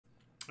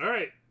All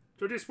right.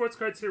 Georgia Sports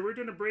Cards here. We're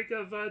doing a break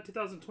of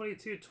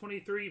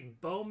 2022-23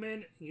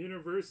 Bowman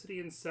University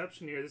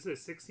Inception here. This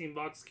is a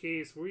 16-box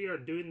case. We are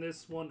doing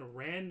this one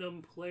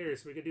random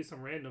players. So we can do some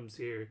randoms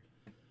here.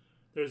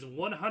 There's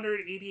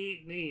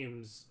 188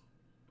 names.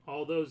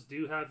 All those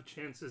do have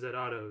chances at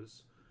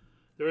autos.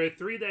 There are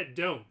 3 that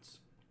don't.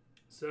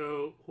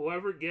 So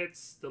whoever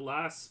gets the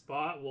last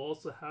spot will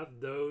also have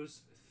those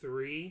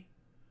 3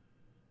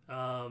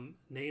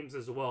 names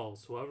as well.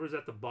 So whoever's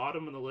at the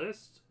bottom of the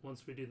list,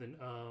 once we do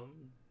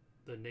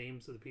the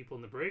names of the people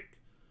in the break,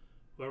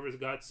 whoever's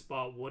got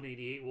spot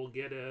 188 will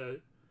get a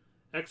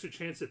extra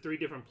chance at 3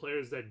 different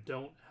players that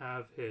don't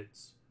have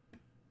hits.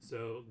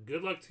 So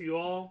good luck to you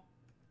all.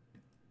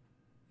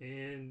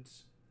 And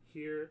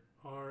here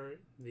are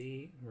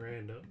the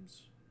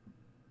randoms.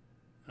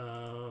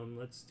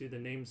 Let's do the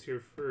names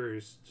here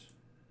first.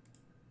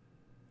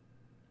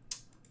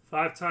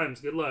 5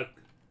 times. Good luck.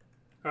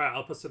 All right,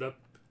 I'll post it up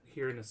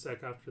here in a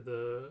sec after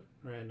the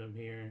random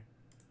here.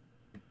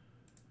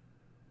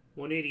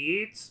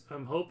 188,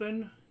 I'm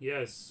hoping.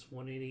 Yes,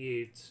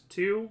 188.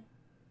 2,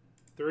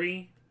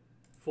 3,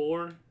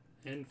 4,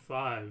 and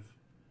 5.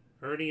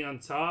 Ernie on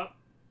top.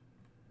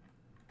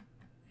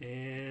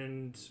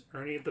 And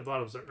Ernie at the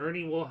bottom. So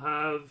Ernie will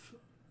have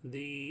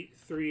the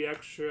 3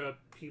 extra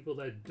people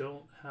that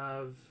don't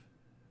have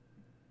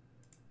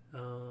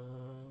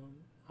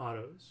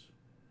autos.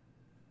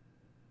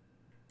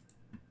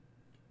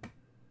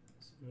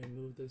 So let me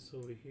move this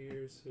over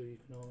here so you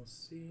can all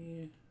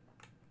see.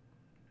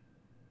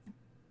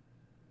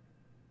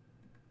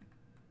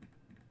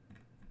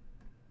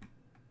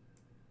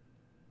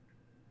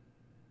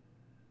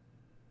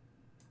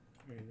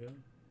 There you go.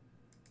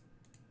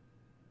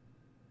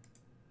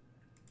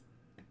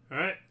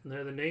 Alright,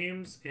 there are the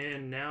names,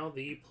 and now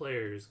the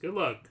players. Good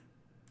luck.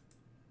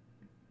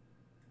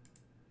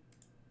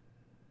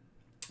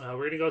 We're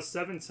going to go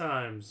 7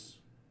 times.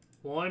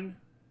 1,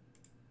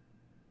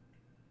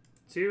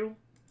 2,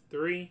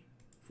 3,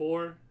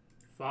 4,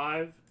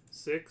 5,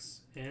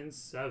 6, and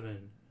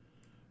 7.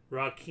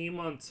 Raheem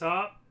on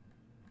top.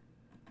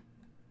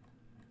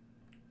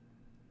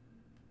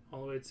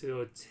 All the way to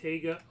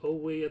Ortega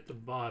away at the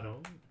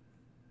bottom.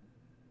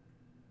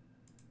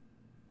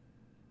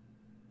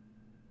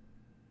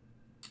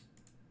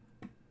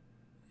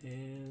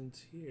 And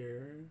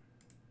here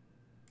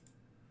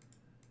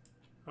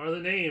are the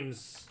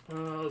names.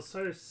 Let's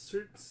try to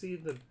see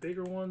the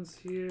bigger ones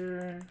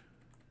here.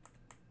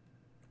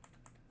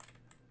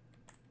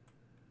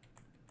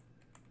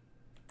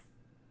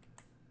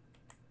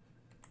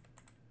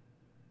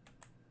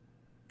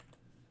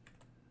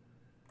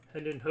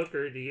 Hendon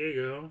Hooker,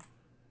 Diego.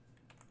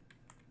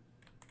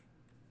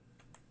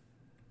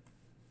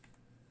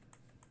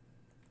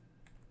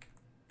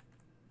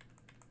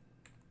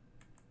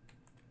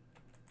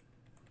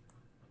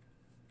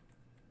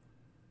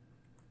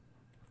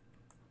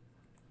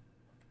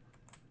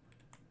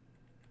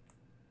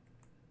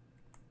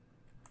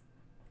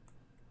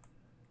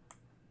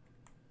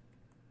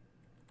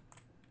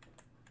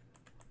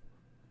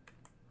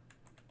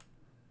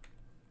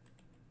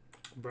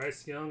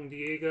 Bryce Young,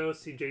 Diego.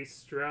 CJ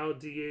Stroud,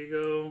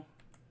 Diego.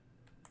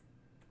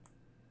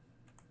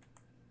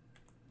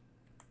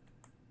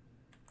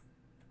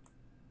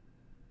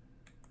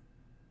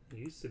 It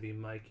used to be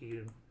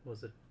Mikey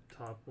was a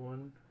top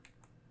one.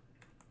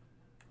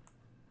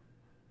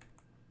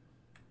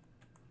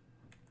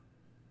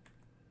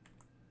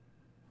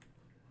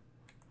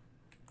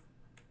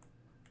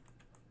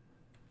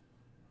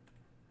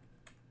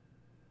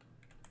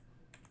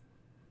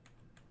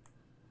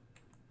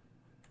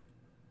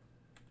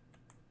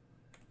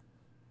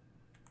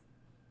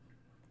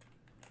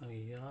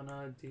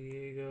 Ayana,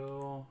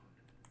 Diego.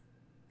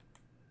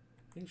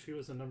 I think she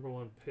was the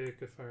 #1 pick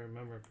if I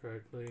remember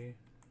correctly.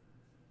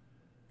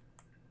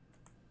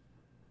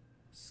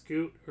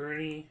 Scoot,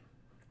 Ernie.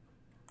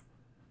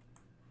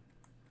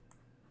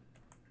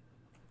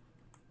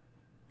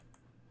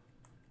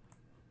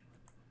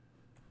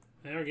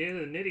 Now we're getting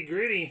to the nitty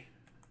gritty.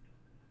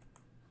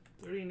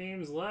 30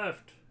 names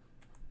left.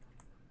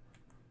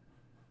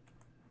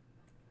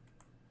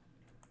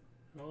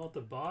 All at the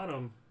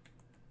bottom.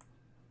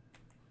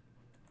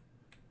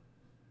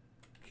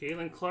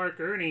 Caitlin Clark,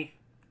 Ernie.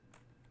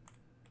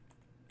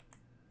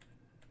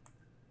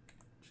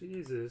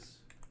 Jesus.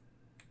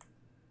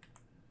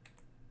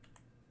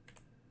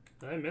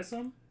 Did I miss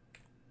him?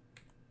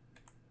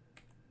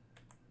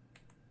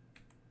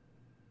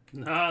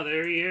 Nah,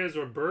 there he is,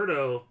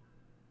 Roberto.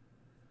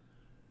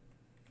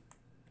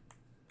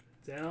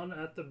 Down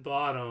at the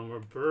bottom,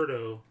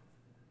 Roberto.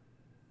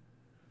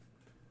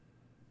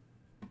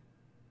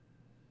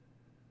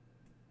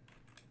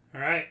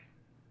 All right.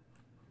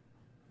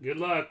 Good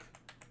luck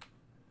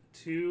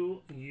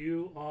to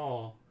you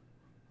all.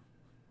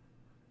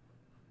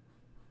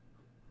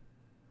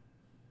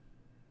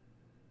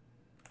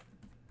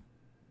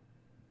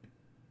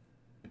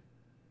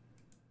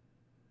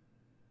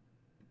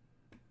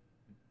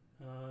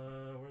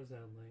 Where's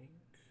that link?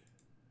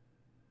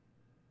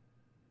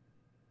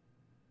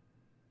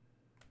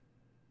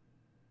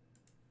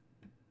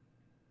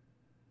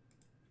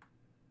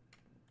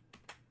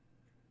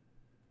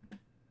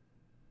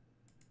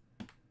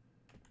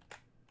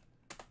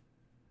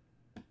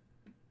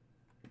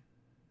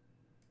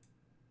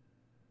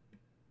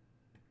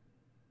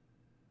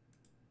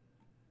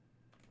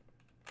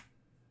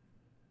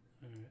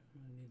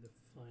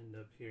 find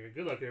up here.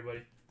 Good luck,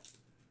 everybody.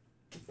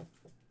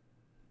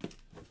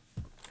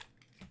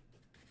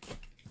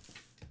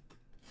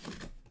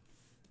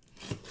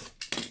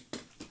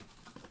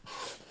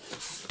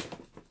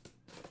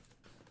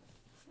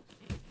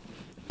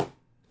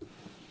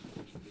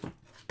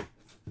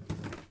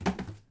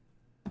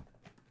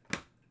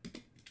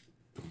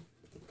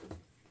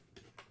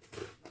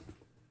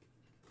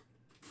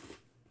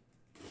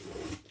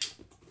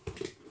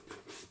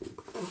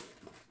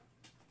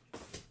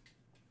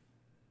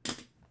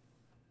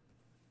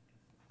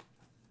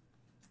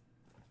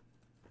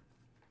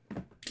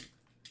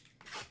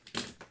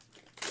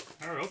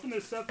 I opened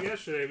this up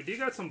yesterday. We do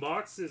got some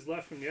boxes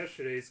left from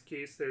yesterday's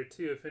case there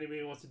too, if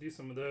anybody wants to do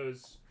some of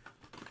those.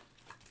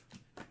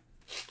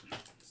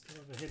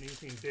 Still haven't hit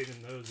anything big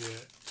in those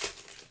yet.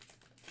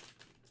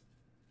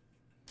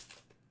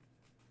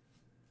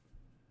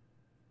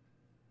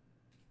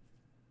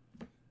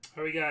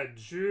 All right, we got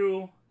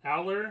Drew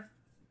Aller,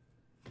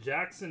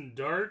 Jackson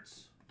Dart,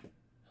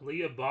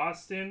 Aaliyah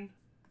Boston,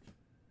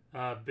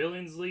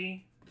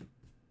 Billingsley.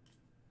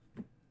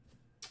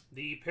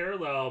 The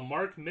parallel,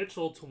 Mark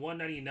Mitchell to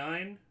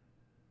 199.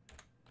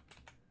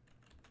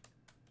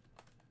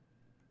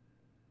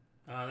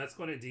 That's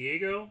going to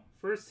Diego.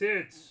 First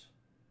hit,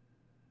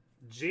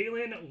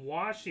 Jalen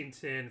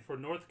Washington for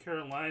North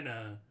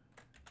Carolina.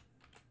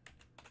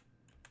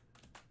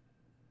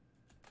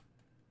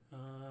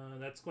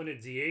 That's going to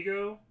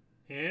Diego.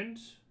 And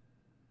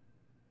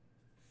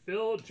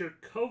Phil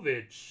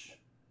Jerkovich,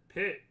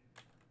 Pitt.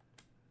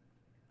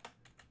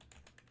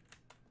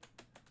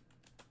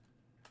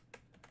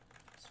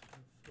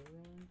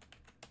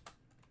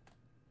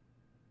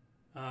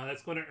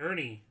 That's going to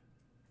Ernie.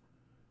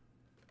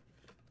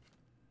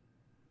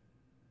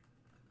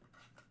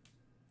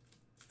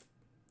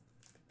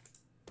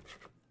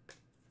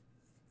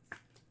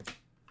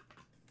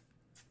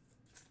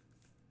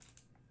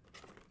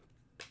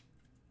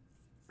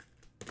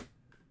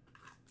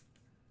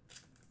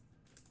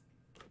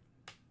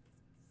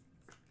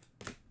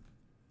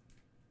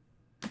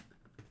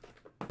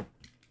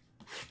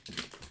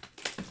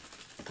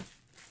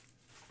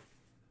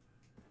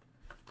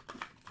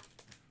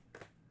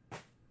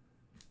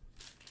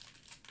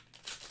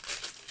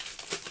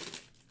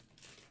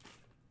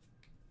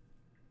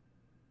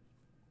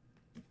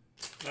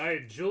 All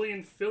right,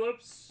 Julian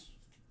Phillips,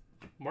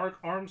 Mark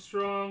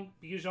Armstrong,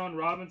 Bijan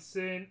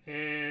Robinson,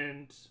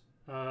 and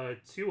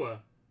Tua.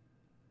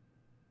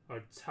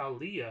 Or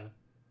Talia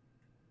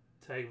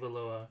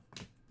Tagovailoa.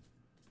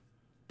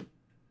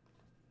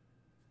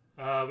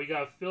 We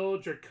got Phil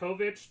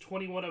Jerkovich,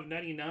 21 of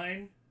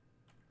 99.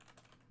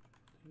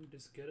 Did we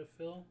just get a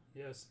Phil?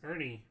 Yes,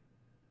 Ernie.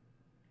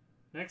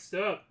 Next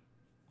up,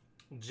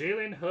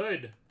 Jalen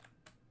Hood.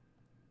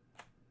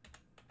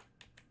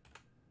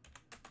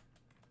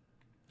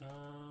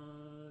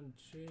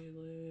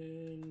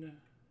 Jalen.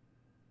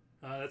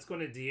 That's going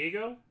to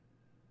Diego.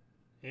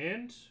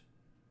 And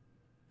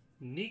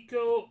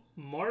Nico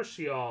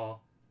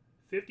Martial,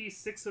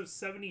 56 of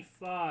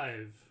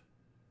 75.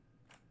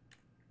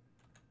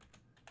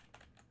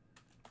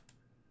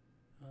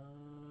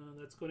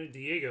 That's going to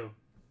Diego.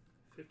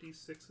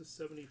 56 of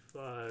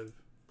 75.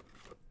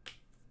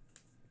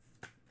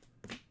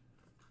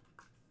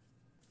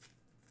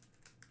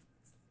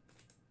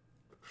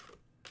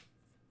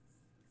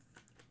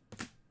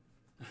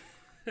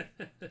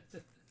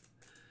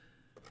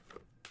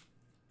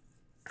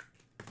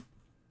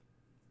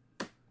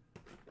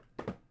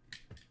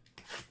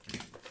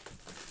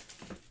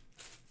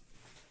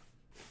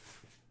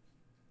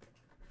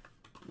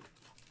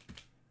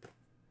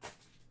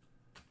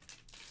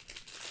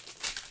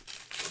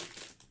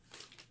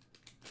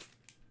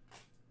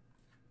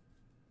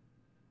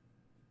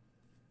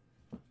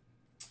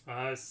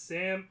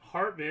 Sam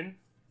Hartman,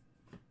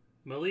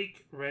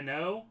 Malik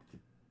Renault,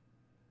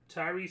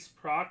 Tyrese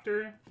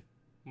Proctor,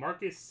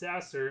 Marcus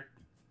Sasser.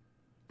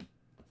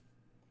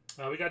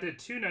 We got to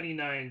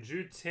 299,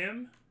 Drew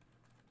Tim.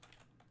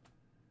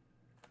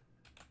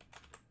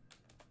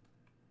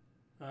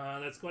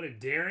 That's going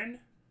to Darren,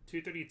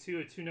 232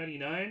 of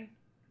 299.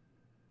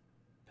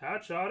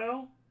 Patch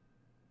auto,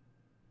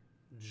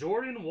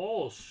 Jordan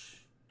Walsh,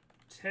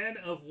 10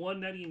 of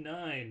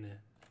 199.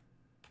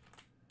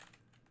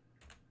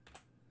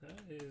 That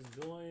is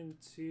going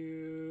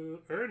to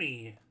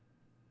Ernie,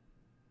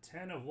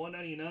 10 of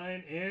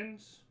 199,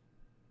 and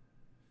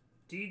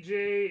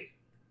DJ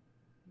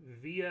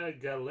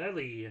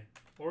Villagalelli,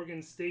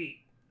 Oregon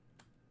State.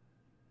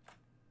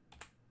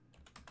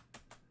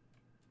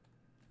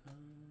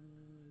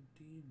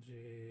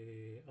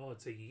 DJ, oh,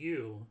 it's a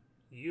U.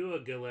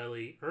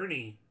 Uagalelli,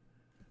 Ernie.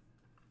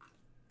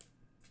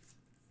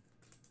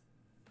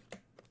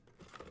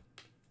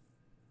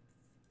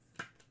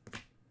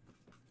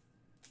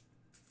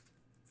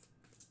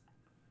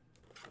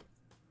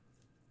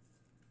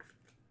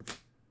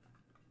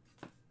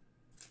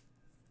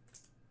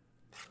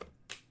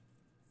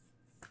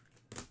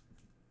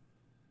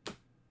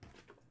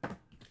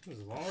 As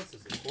long as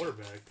it's a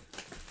quarterback.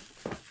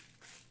 At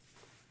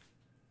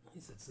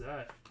least it's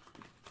that.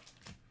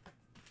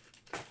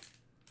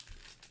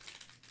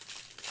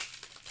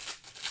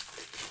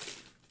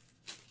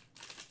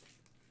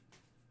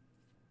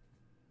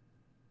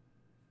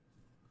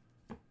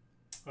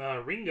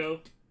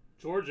 Ringo,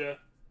 Georgia.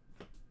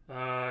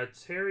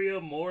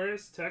 Terrio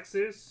Morris,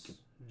 Texas.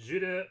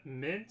 Judah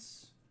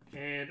Mintz.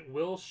 And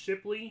Will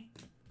Shipley.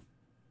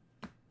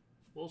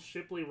 Will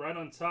Shipley right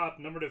on top,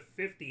 number to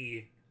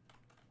 50.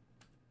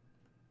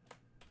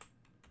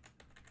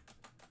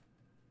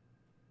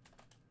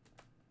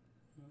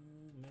 Oh,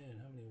 man,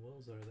 how many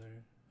Wills are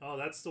there? Oh,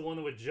 that's the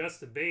one with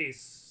just the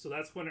base. So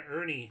that's going to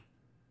Ernie.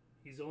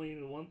 He's only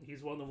the one.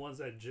 He's one of the ones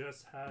that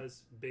just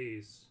has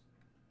base.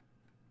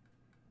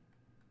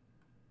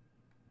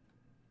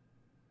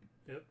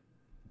 Yep.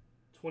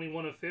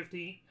 21 of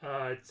 50.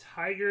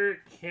 Tiger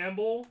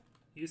Campbell,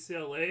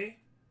 UCLA.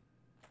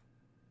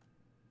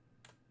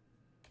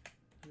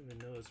 I didn't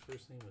even know his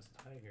first name was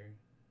Tiger.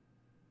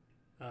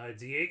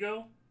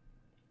 Diego.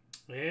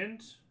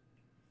 And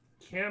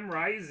Cam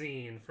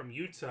Rising from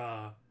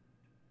Utah.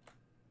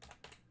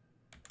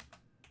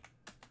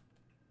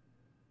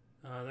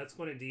 That's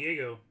going to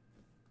Diego.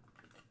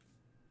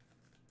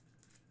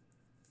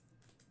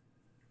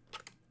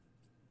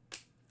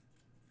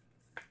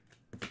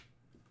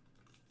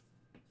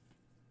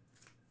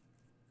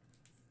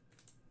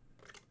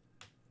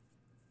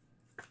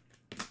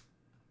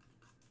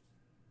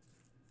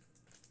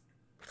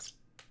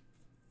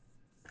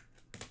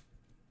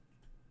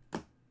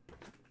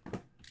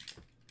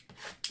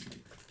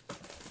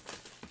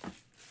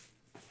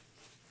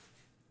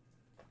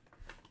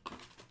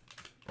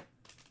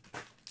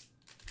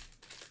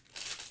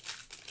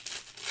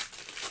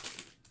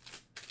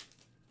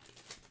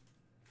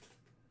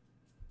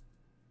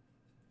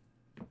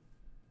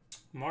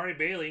 Mari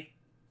Bailey,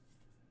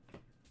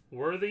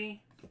 Worthy,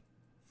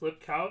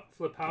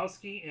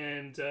 Flipowski,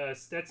 and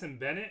Stetson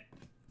Bennett.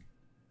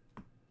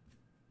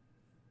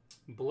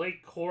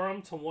 Blake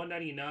Corum to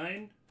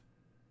 199.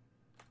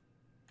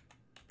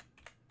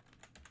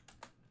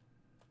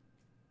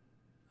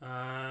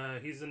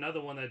 He's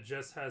another one that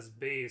just has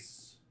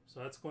base.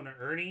 So that's going to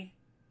Ernie.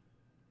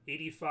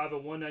 85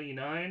 of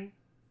 199.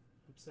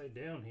 Upside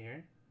down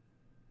here.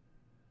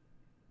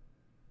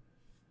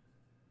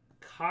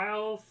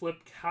 Kyle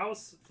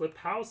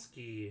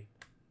Flipowski.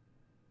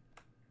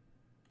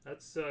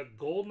 That's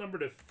gold number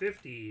to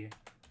 50.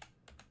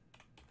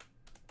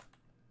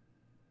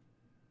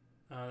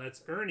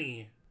 That's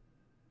Ernie.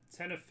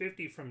 10 of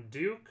 50 from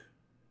Duke.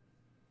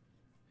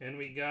 And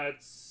we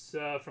got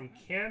from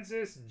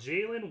Kansas,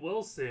 Jalen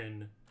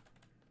Wilson.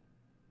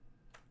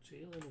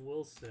 Jalen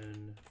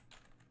Wilson.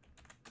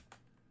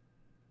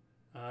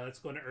 That's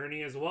going to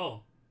Ernie as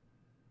well.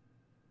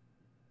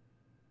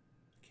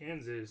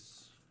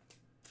 Kansas.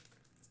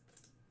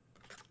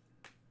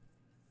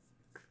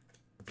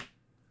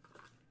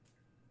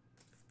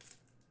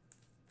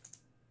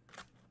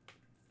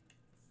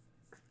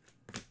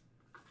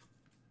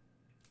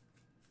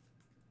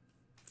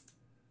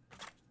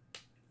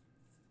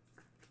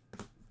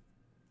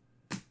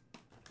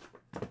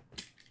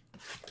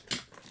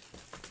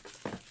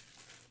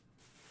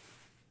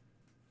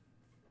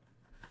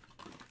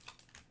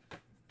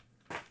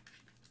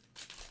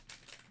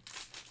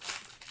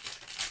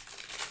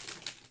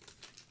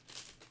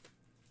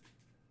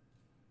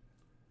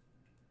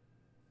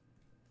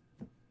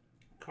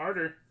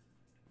 Carter,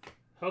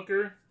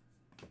 Hooker,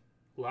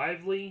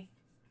 Lively,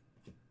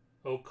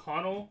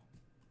 O'Connell,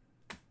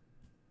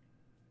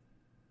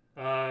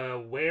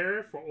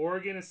 Ware for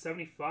Oregon is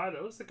 75.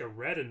 That looks like a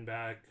red and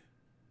back.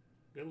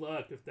 Good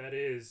luck if that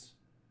is.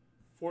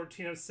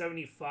 14 of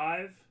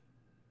 75.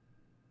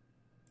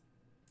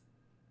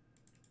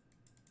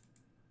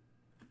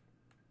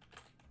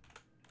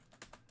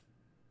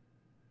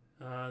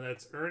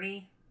 That's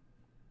Ernie.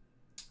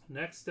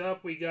 Next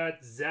up, we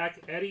got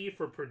Zach Edey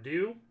for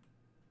Purdue.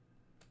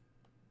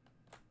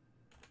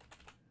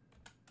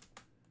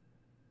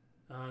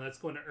 That's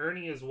going to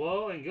Ernie as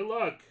well, and good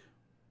luck.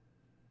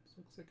 This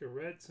looks like a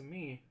red to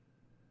me.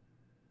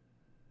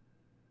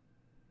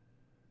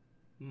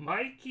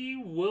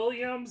 Mikey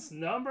Williams,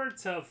 number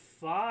to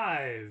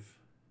 5.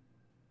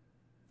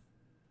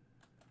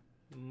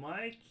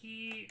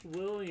 Mikey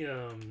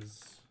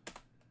Williams.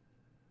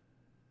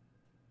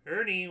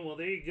 Ernie, well,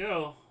 there you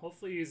go.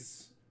 Hopefully he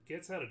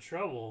gets out of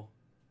trouble.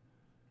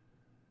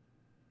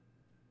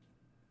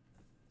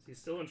 Is he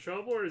still in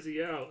trouble, or is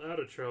he out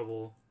of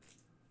trouble?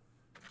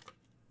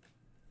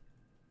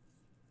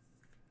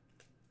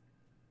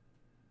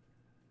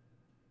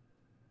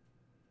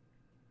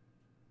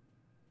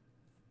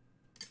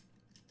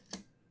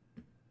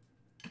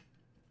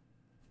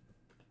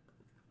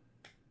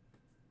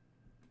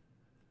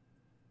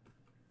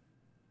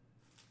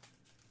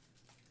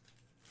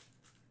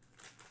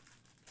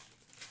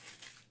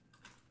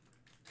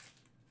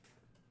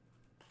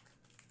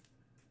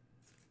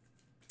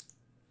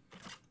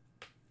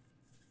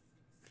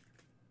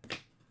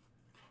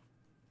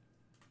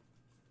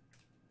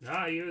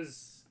 Nah, he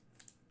was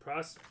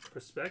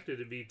prospected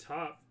to be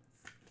top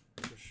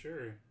for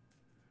sure.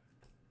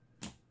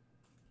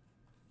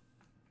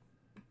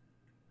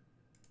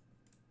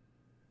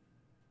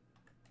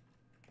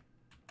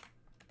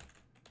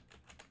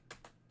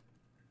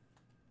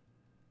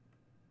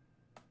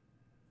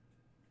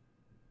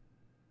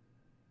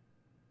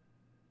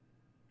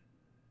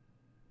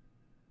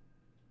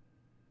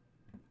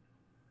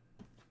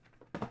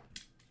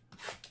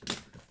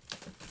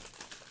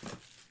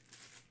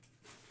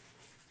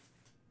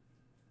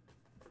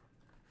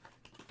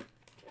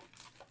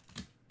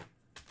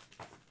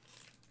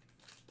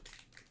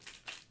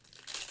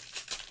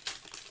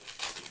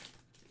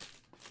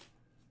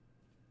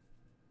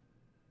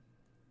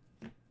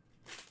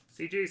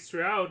 CJ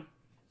Stroud.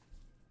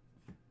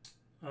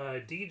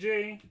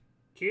 DJ.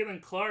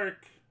 Caitlin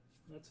Clark.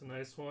 That's a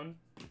nice one.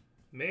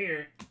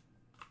 Mayer.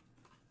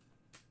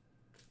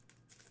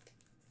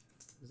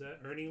 Is that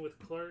Ernie with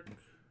Clark?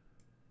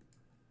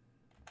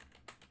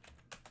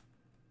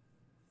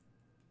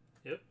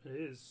 Yep, it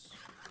is.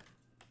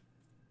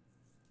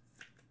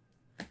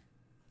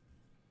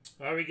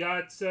 Alright, we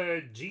got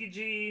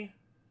Gigi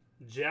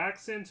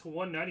Jackson to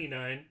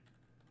 199.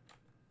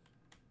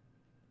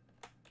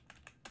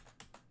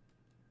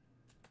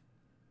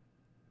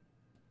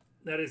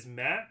 That is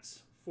Matt,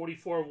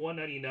 44 of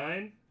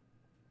 199.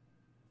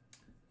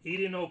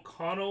 Aiden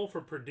O'Connell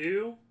for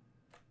Purdue.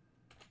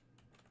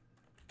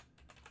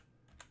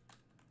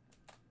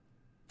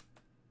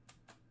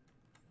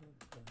 What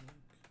the heck?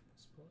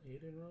 Spell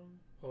Aiden wrong?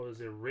 Oh,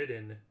 is it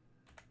Ridden?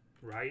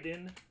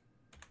 Ryden?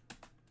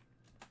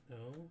 No.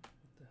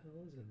 What the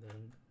hell is it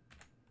then?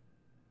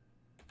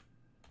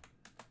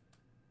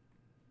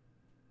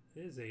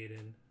 It is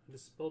Aiden. I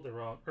just spelled it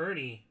wrong.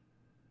 Ernie.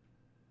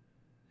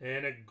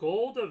 And a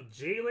gold of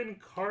Jalen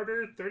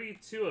Carter,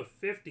 32 of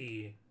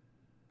 50.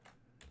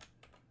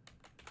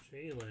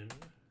 Jalen.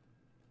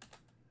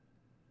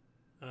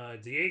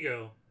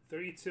 Diego,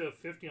 32 of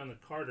 50 on the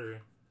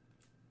Carter.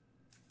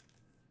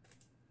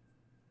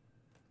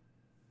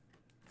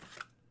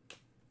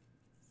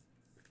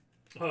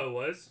 Oh, it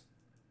was?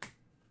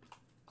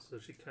 So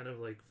she kind of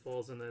like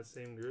falls in that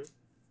same group.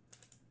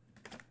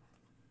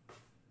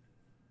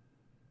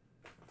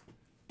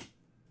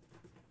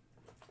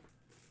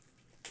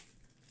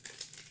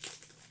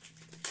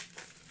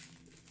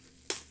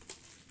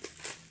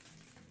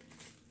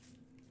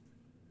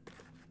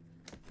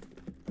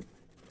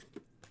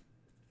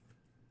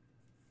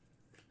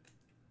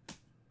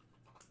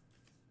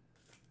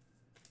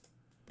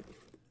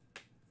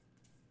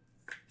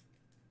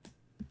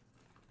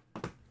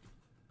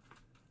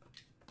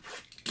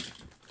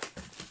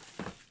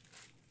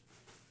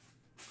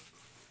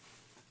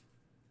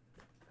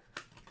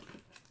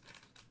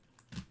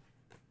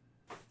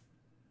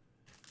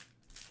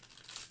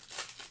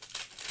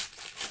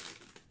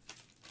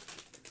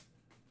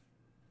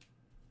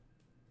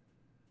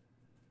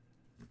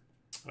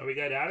 Oh, we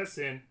got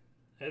Addison,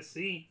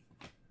 SC,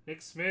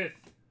 Nick Smith,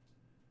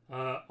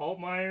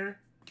 Altmaier,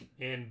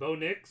 and Bo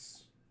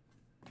Nix.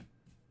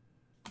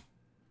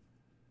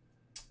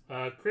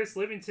 Chris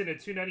Livingston at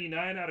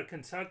 299 out of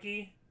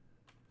Kentucky.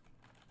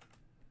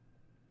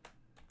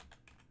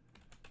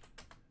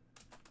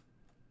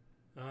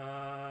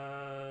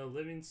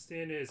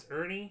 Livingston is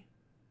Ernie.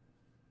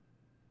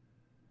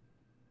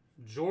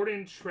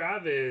 Jordan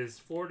Travis,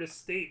 Florida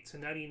State to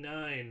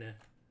 99.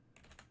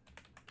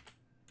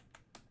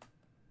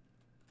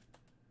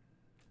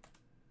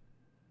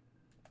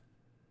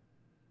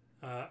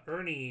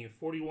 Ernie,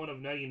 41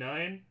 of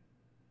 99.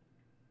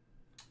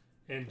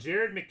 And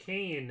Jared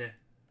McCain.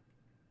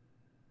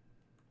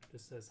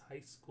 Just says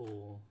high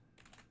school.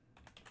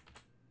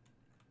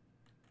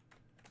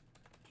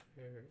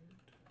 Jared.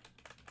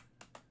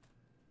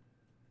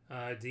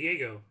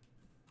 Diego.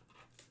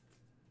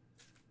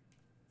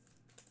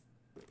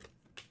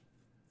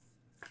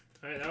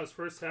 Alright, that was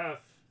first half.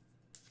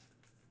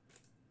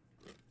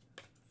 If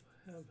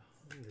I have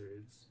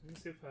hundreds. Let me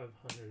see if I have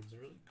hundreds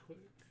really quick.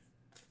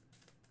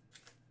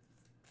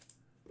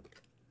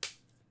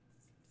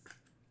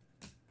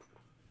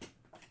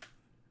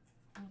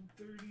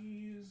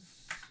 130s.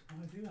 Oh,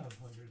 I do have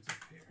hundreds up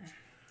here.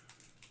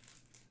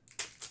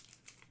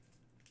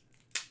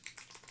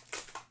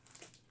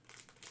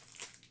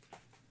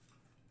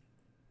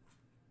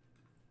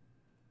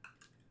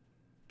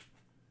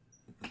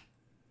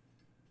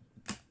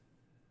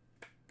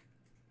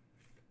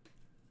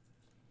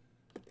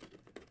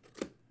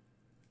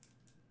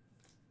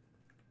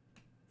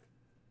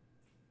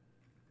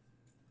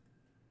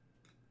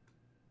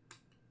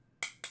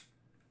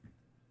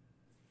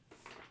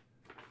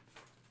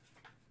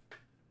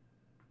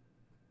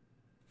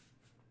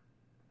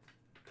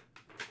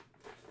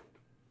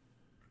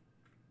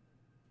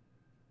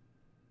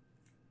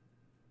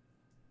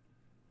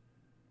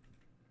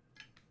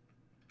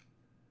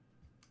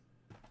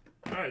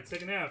 All right,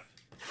 second half.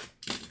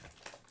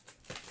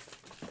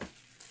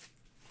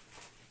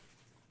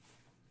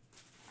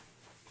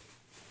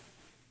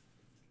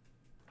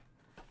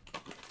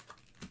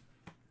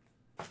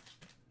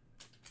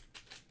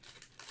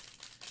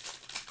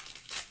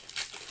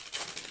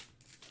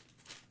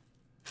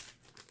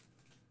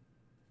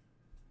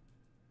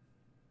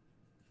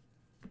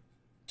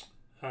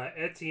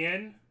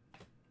 Etienne,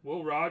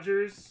 Will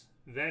Rogers,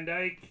 Van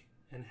Dyke,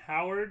 and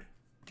Howard.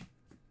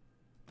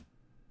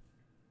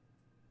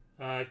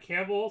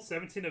 Campbell,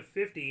 17 of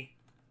 50.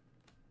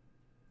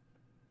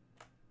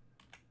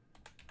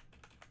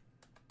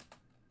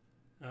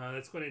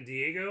 That's going to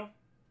Diego.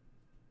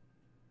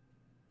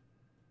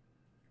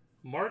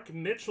 Mark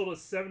Mitchell to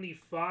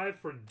 75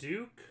 for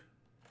Duke.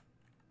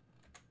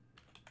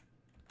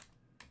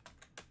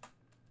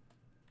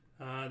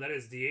 That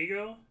is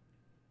Diego.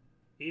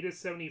 8 of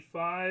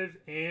 75.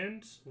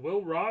 And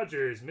Will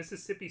Rogers,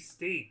 Mississippi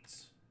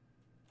State.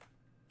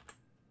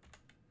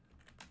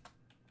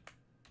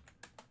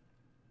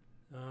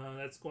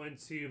 That's going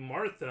to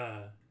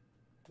Martha.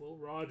 Will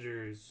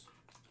Rogers.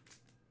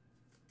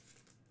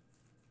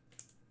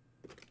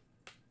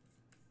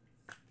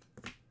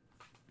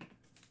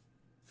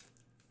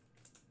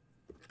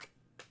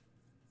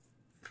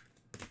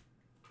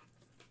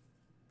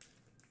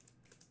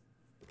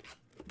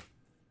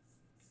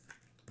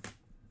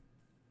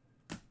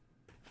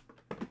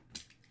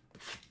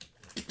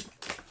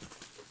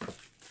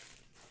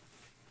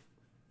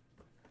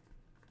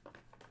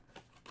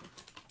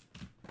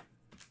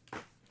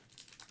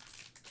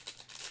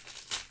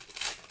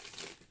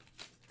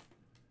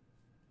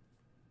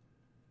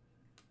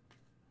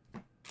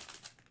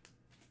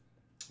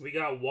 We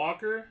got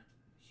Walker,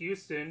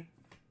 Houston,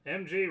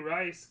 MJ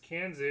Rice,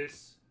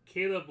 Kansas,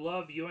 Caleb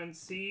Love,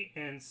 UNC,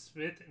 and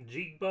Smith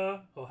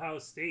Jigba, Ohio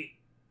State.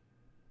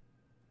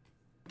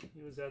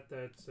 He was at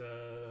that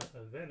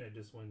event I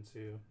just went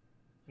to.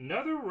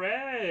 Another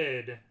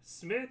red,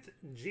 Smith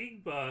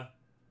Jigba,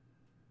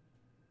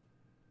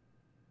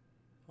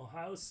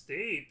 Ohio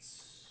State.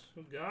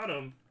 Who got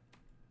him?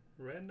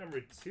 Red number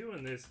 2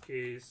 in this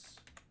case.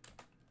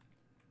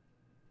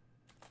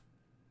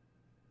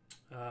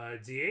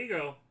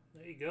 Diego.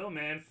 There you go,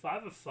 man.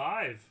 5 of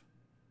 5.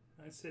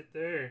 Nice hit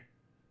there.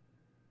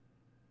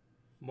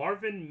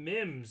 Marvin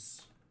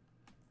Mims.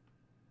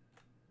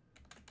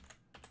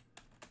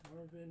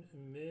 Marvin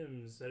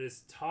Mims. That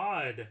is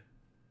Todd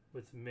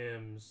with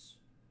Mims.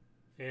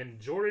 And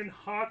Jordan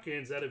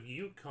Hawkins out of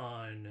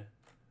UConn.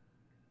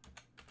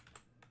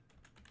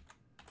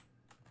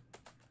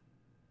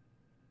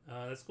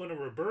 That's going to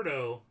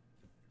Roberto.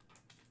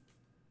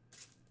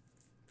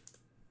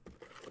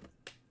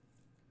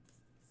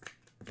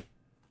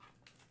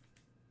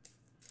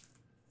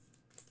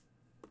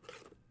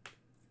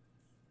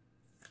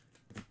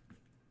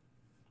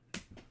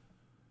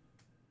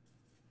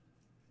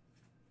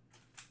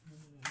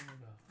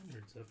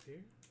 Hundreds up here.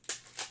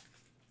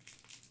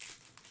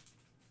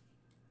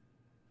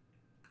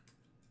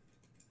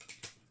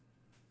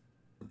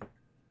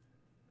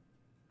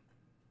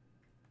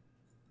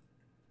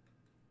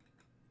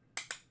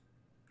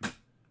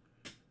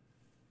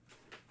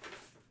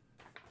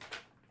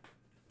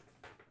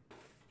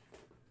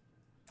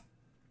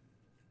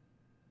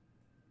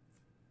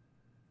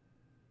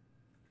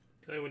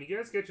 Okay, when you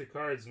guys get your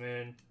cards,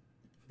 man,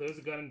 for those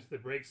who got into the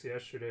breaks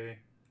yesterday,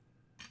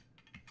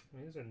 I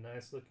mean, these are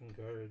nice looking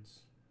cards.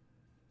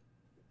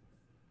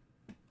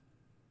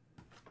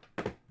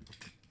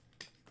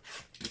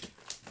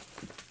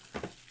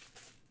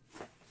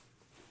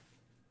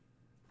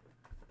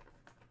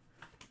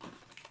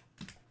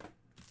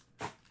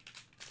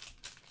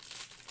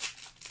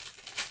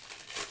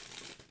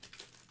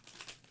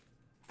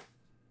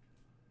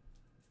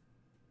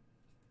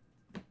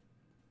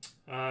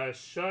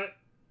 Shut,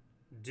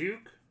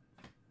 Duke,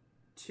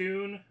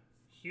 Toon,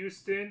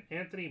 Houston,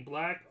 Anthony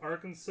Black,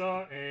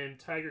 Arkansas, and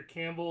Tiger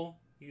Campbell,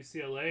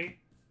 UCLA.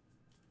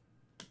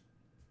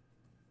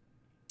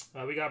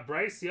 We got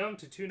Bryce Young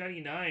to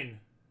 299,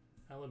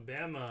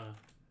 Alabama.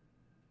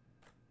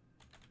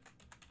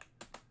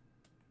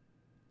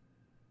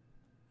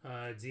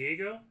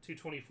 Diego,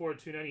 224,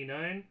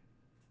 299.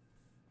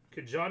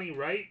 Kajani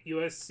Wright,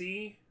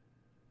 USC.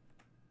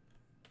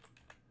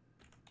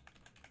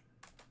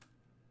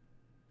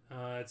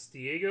 It's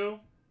Diego.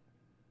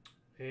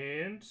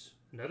 And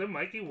another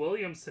Mikey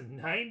Williams to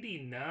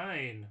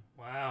 99.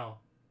 Wow.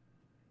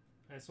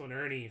 Nice one,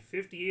 Ernie.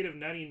 58 of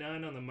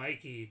 99 on the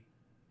Mikey.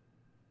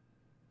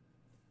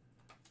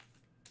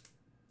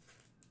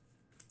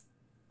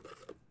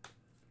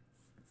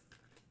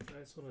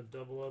 Nice one to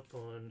double up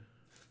on.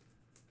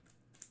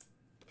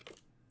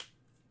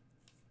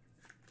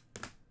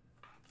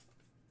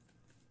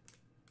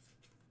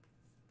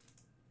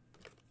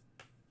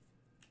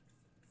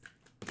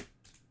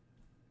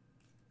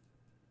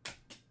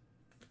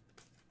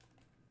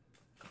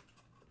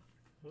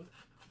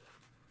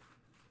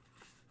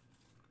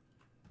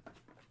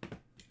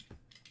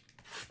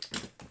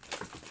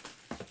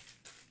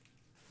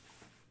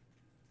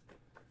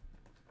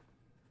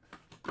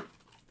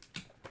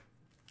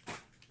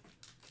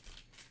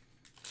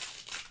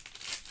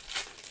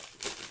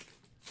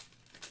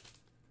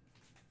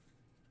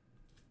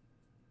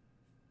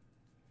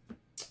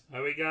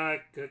 We got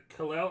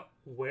Khalil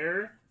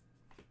Ware,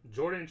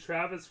 Jordan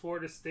Travis,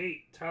 Florida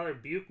State, Tyler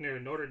Buchner,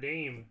 Notre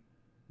Dame,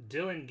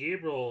 Dylan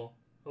Gabriel,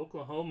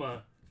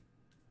 Oklahoma,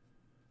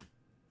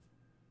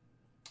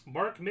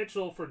 Mark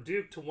Mitchell for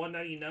Duke to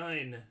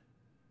 199.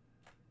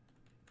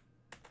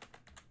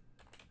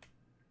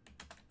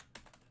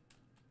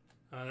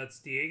 That's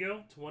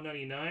Diego to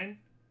 199.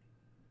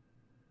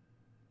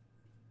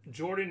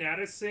 Jordan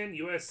Addison,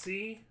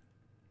 USC.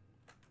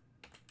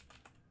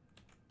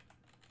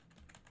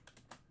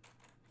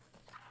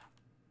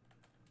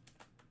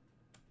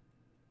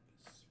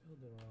 Spelled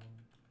it wrong.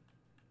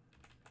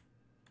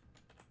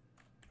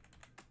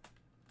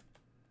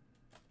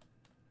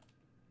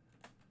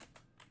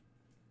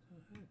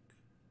 What the heck?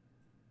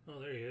 Oh,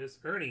 there he is.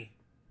 Ernie.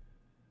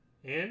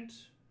 And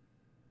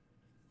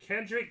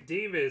Kendrick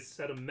Davis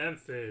out of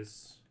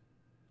Memphis.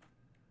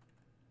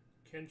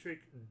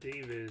 Kendrick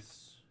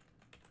Davis.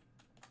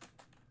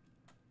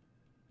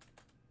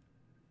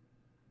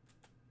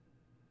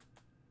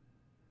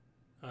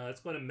 Let's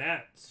go to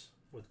Matt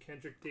with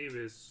Kendrick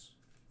Davis.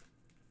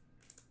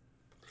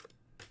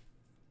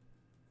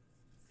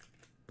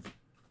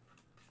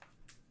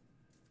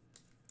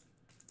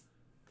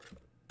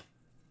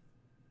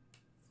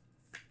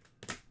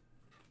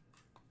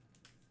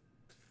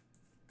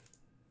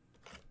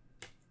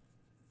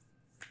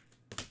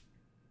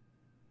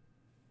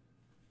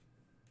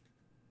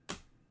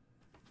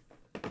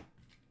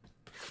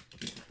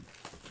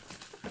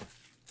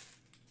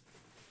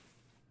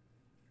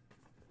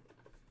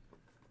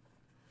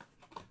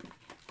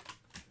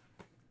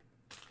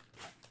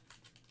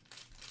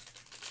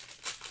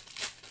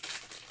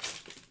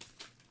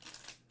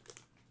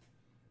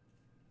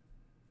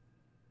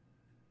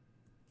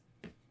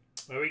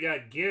 Well, we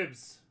got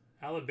Gibbs,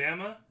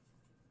 Alabama.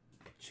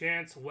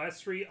 Chance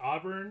Westry,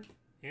 Auburn.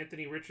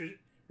 Anthony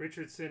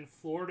Richardson,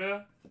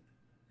 Florida.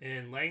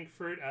 And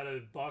Langford out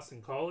of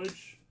Boston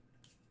College.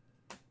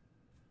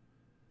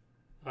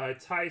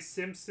 Ty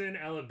Simpson,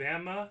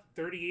 Alabama.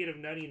 38 of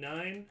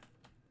 99.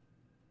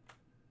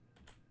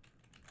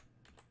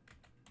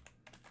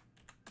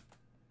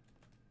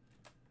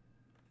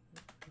 I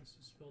must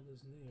have spelled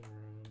his name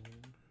wrong.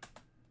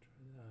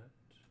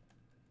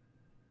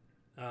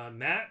 Try that.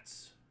 Matt.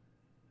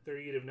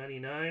 38 of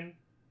 99.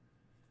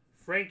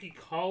 Frankie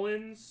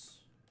Collins,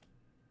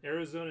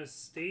 Arizona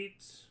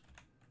State.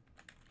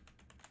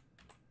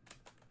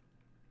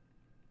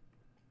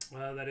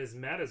 That is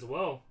Matt as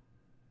well.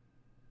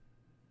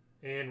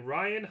 And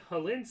Ryan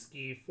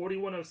Holinsky,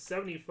 41 of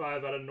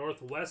 75 out of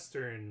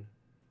Northwestern.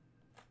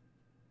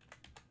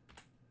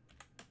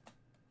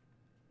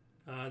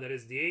 That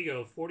is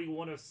Diego,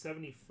 41 of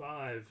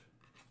 75.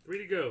 3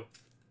 to go.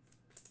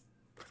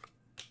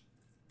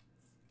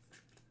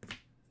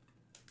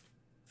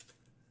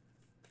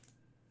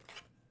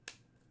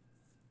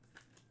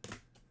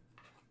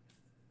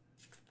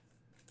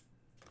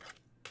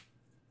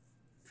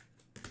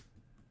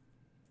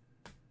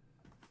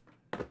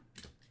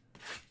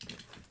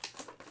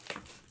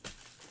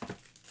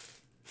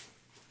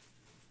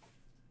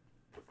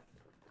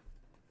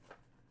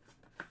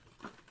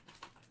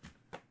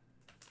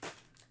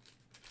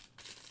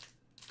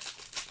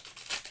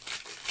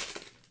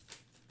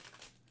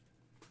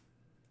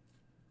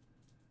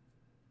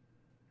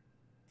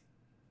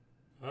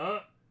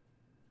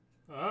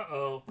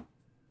 Uh-oh.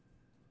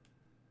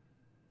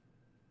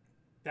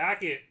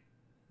 Backett,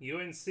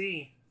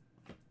 UNC.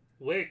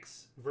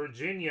 Wicks,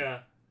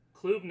 Virginia.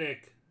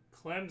 Klubnik,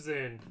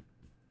 Clemson.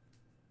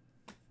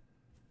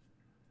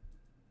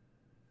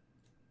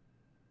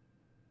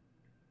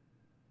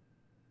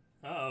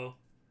 Uh-oh.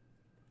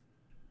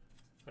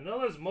 I know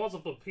there's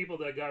multiple people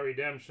that got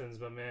redemptions,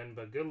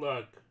 but good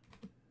luck.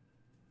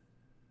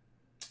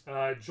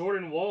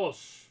 Jordan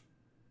Walsh,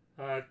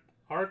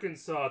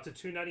 Arkansas to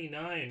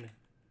 299.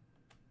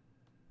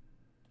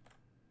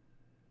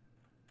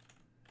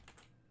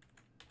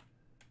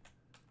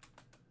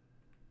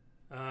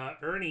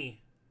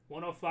 Ernie,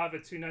 105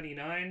 at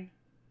 299.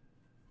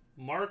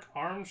 Mark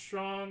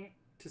Armstrong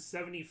to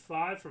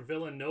 75 for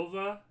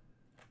Villanova.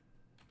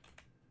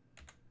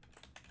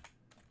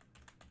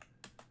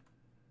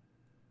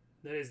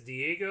 That is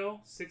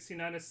Diego,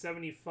 69 to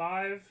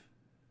 75.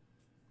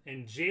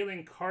 And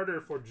Jalen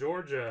Carter for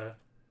Georgia.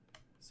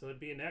 So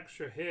it'd be an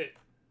extra hit.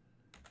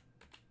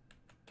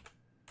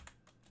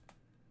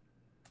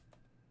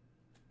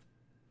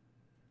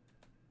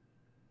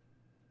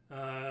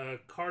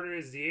 Carter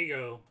is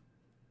Diego.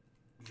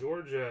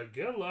 Georgia,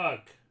 good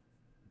luck.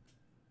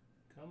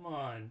 Come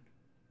on.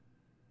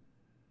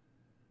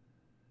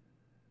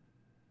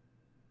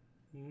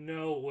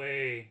 No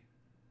way.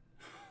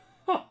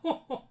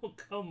 Oh,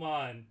 come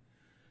on.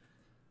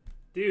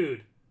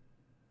 Dude.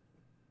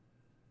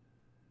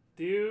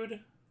 Dude.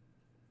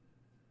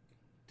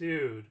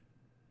 Dude.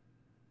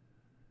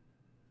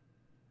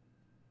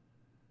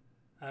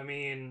 I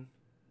mean...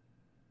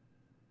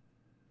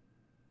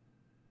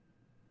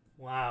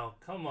 Wow,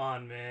 come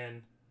on,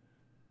 man.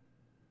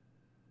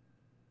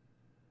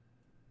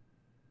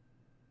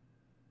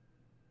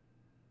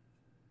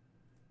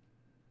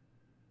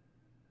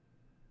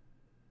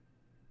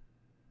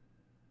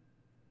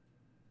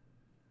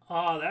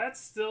 Oh, that's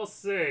still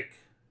sick.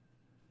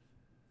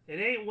 It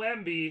ain't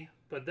Wemby,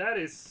 but that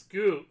is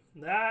Scoot.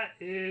 That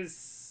is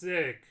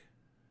sick.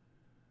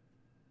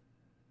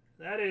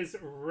 That is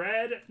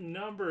red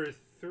number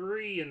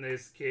 3 in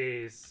this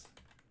case.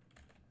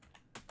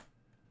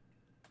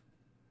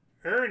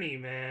 Ernie,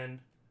 man.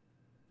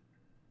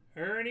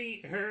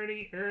 Ernie.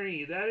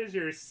 That is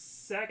your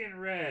second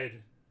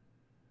red.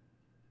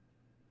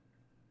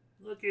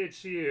 Look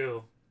at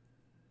you.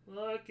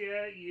 Look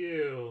at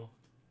you.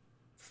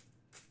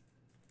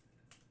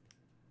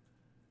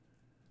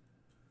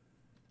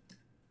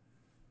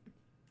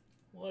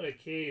 What a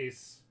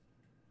case.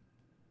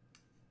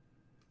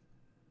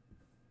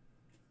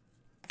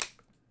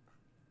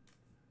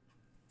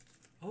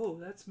 Oh,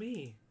 that's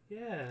me.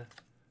 Yeah.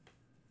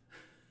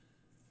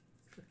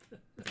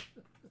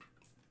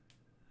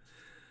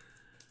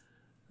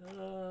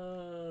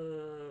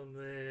 Oh,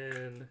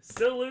 man.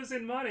 Still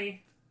losing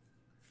money.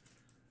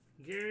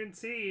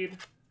 Guaranteed.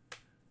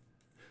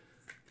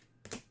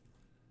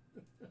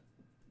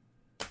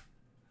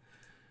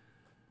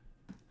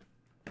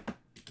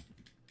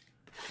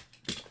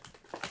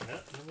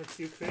 Yep, number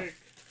 2 pick.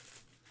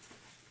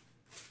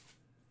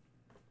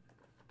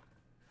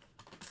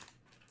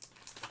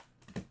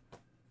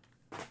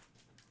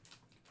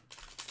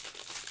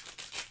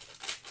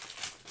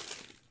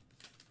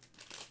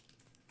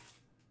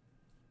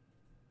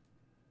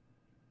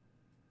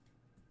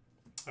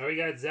 Oh, we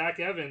got Zach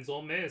Evans,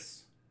 Ole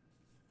Miss.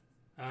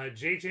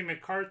 J.J.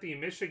 McCarthy,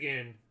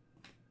 Michigan.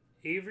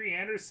 Avery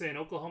Anderson,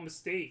 Oklahoma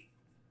State.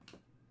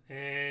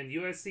 And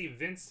USC,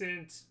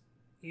 Vincent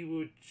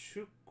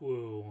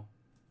Iwuchukwu.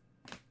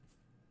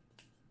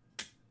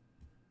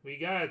 We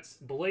got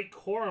Blake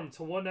Corum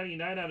to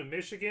 199 out of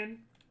Michigan.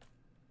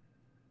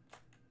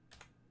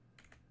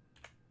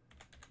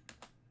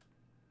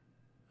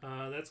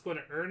 That's going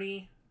to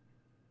Ernie.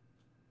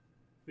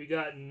 We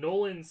got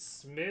Nolan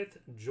Smith,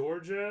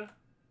 Georgia.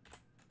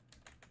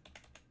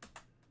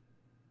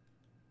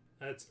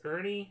 That's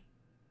Ernie.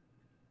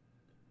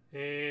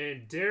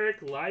 And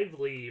Derek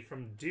Lively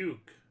from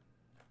Duke.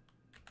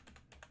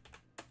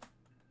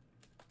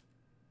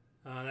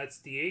 That's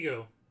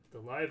Diego, the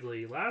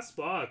Lively. Last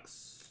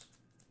box.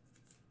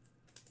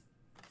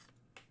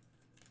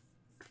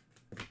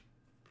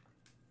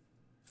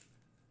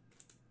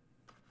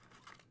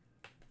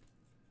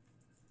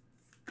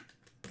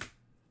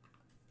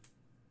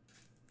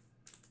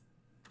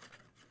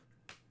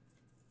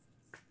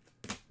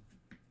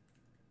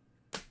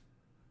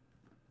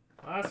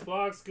 Last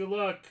box, good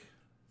luck.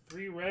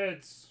 3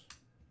 reds.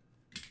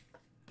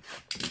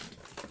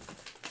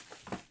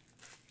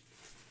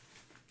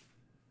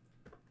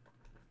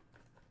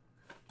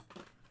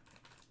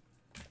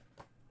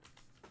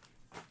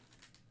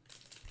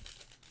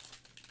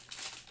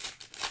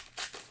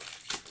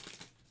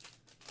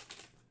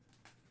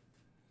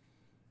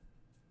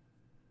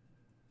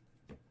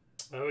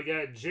 We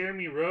got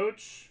Jeremy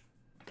Roach,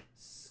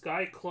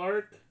 Sky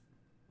Clark,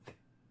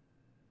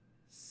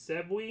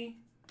 Sebui,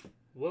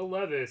 Will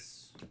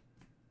Levis.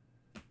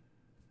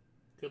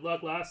 Good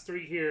luck, last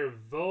 3 here.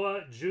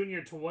 Voa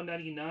Jr. to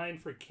 199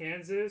 for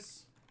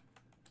Kansas.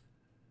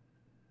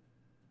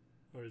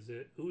 Or is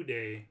it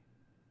Uday?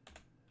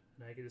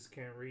 I just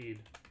can't read.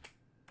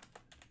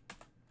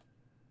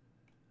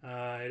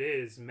 It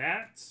is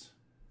Matt,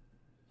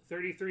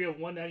 33 of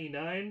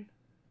 199.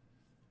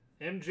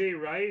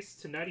 MJ Rice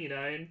to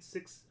 99,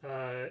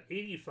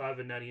 85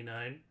 of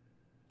 99.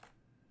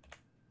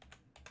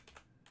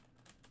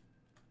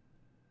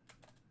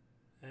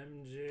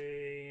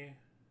 MJ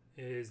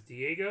is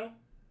Diego.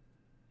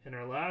 And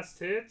our last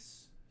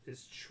hits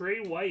is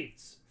Trey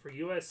White for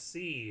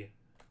USC.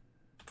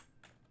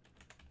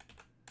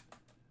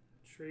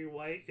 Trey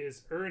White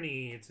is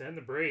Ernie to end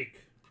the break.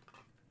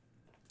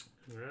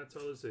 That's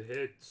all those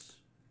hits.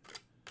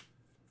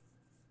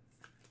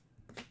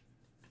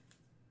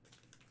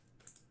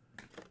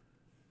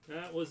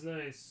 That was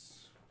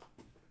nice.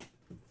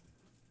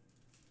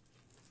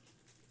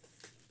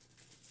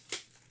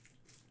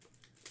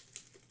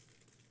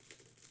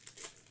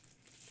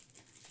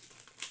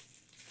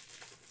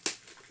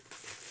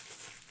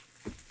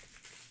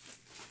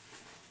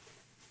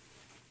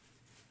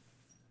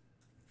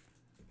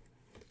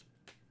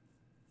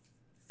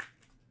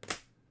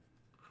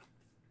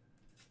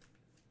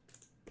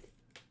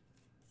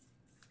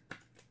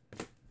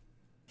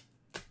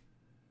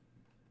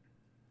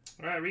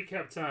 All right,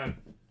 recap time.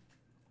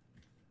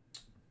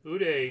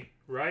 Uday,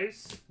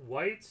 Rice,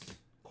 White,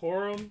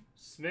 Corum,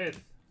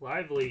 Smith,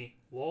 Lively,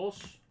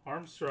 Walsh,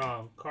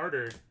 Armstrong,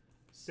 Carter,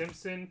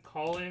 Simpson,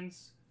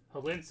 Collins,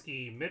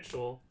 Helinski,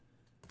 Mitchell,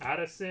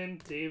 Addison,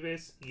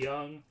 Davis,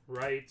 Young,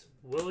 Wright,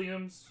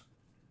 Williams,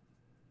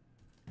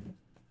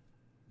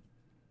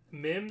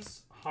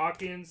 Mims,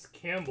 Hawkins,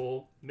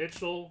 Campbell,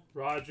 Mitchell,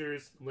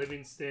 Rogers,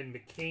 Livingston,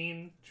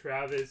 McCain,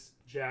 Travis,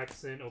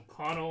 Jackson,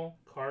 O'Connell,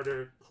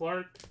 Carter,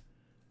 Clark,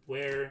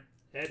 Ware,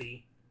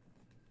 Eddie,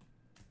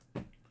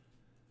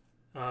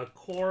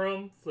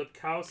 Corum,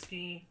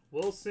 Flipkowski,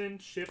 Wilson,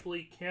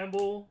 Shipley,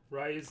 Campbell,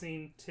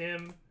 Rising,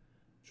 Tim,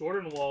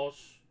 Jordan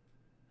Walsh,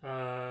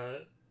 Ua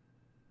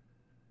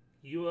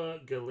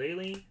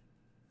Galeli,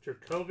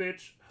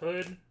 Jerkovich,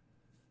 Hood,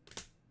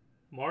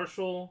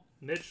 Marshall,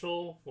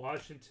 Mitchell,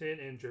 Washington,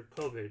 and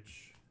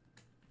Jerkovich.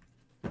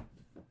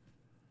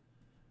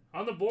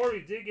 On the board,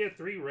 we did get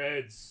 3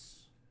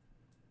 reds.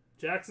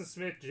 Jackson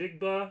Smith,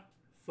 Jigba,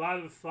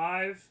 5 of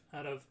 5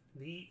 out of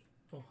the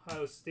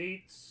Ohio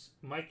State's.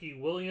 Mikey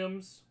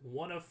Williams,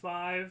 1 of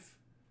 5.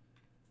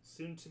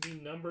 Soon to be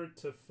numbered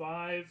to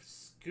 5.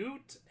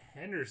 Scoot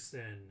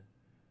Henderson.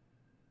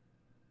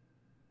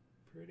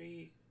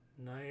 Pretty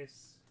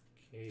nice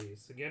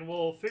case. Again,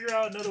 we'll figure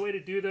out another way to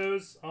do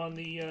those on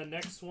the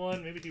next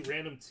one. Maybe do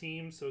random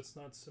teams so it's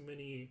not so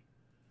many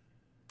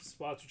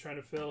spots we're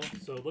trying to fill.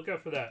 So look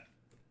out for that.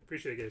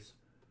 Appreciate it, guys.